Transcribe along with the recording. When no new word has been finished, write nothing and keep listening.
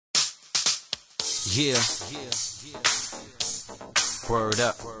Yeah. Word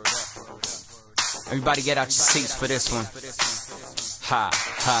up. Everybody get out your seats for this one. Ha,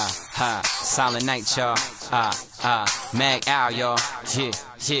 ha, ha. Silent night, y'all. Magowl, y'all. Yeah,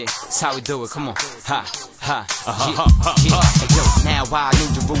 yeah. That's how we do it. Come on. Ha, ha. Yeah, yeah. Hey, yo, now I know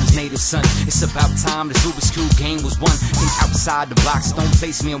the rules, native son. It's about time this Rubik's Cube game was won. Think outside the box, don't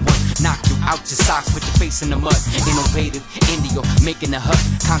place me in one. Knock you out your socks, put your face in the mud. Innovative, Indio, making the hut.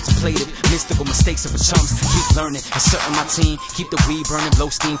 Contemplative, mystical mistakes of a chumps. Keep learning, asserting my team. Keep the weed burning, blow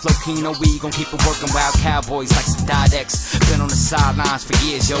steam, flow keen. No weed, gon' keep it working. Wild cowboys like some Didex. Been on the sidelines for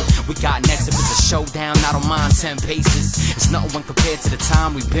years, yo. We got next. If it's a showdown, I don't mind 10 paces. It's nothing when compared to the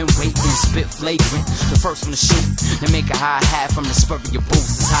time we've been waiting. Spit flagrant, the first one to shoot. Then make a high hat from the spur of your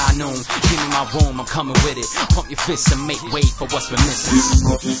boots. It's high noon. Give me my room, I'm coming with it. Pump your fists and make way for what's been missing. This is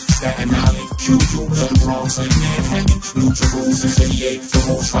Brooklyn, Staten Island, QU, the Bronx, and Manhattan, New Jerusalem, 88, the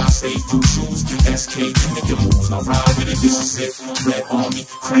whole tri-state, blue shoes, SK, make your moves, now ride with it. This is it, Red Army,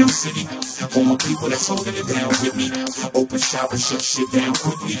 Crown City, all my people that's holding it down with me. Open shop and shut shit down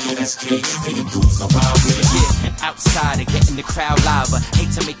quickly. SK, pay your dues, now ride with it. Yeah, outside and getting the crowd live.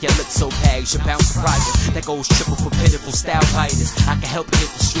 Hate to make you look so bad, you should bounce private. That goes triple for pitiful style fighters. I can help you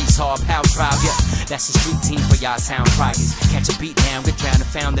hit the streets hard, power drive, yeah. That's the street team for y'all town priors. Catch a beat down, get drowned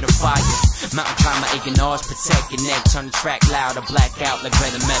and found in a fire. Mountain climber, aching nose, protect your neck. Turn the track loud, or black out like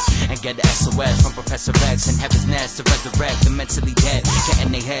red and meth. And get the SOS from Professor X and Heaven's Nest to resurrect the mentally dead.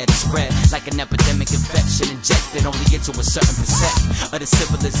 Getting their head spread like an epidemic infection. Injected only into a certain percent of the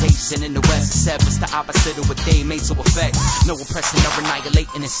civilization in the West. Except it's the opposite of what they made to affect. No oppressing or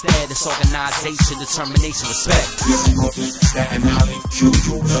annihilating, instead it's organization, determination, respect. This is Brooklyn, Staten Island,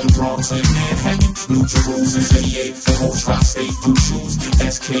 QU, the Bronx, and Manhattan, New Jerusalem, 88, the whole tri-state, blue shoes,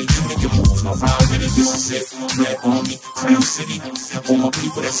 SK, make your moves, now ride with it. This is it, Red Army, Crown City, all my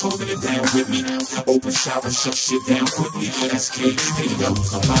people that's holding it down with me. Open shop and shut shit down quickly. SK, pay your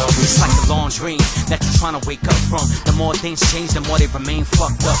dues, now ride with it. It's like a long dream that you're trying to wake up from. The more things change, the more they remain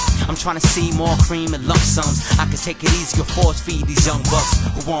fucked up. I'm trying to see more cream and lump sums. I can take it easy or force feed these young bucks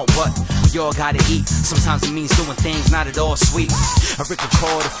who want what? We all gotta eat. Sometimes it means doing things not at all sweet. A record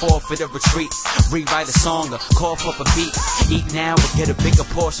call to forfeit a retreat. Rewrite a song or cough up a beat. Eat now but get a bigger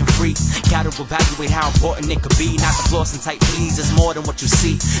portion free. Gotta evaluate how important it could be. Not the flossing type please, it's more than what you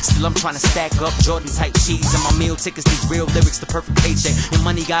see. Still I'm trying to stack up Jordan type cheese. And my meal tickets need real lyrics, the perfect paycheck. Your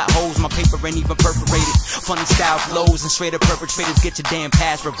money got holes, my paper ain't even perforated. Funny style flows and straight up perpetrators get your damn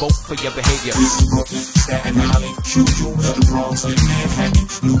pass revoked for your behavior. This is Brooklyn, Staten Island, QU, the Bronx, and Manhattan,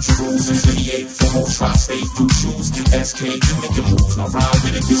 New Jerusalem, 88, the whole tri-state, blue shoes, SK, make your moves, now ride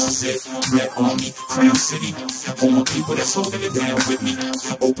with it. This is it, Red Army, Crown City, all my people that's holding it down with me.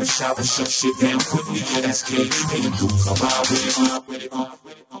 Open shop and shut shit down quickly. SK, pay your dues, now ride with it.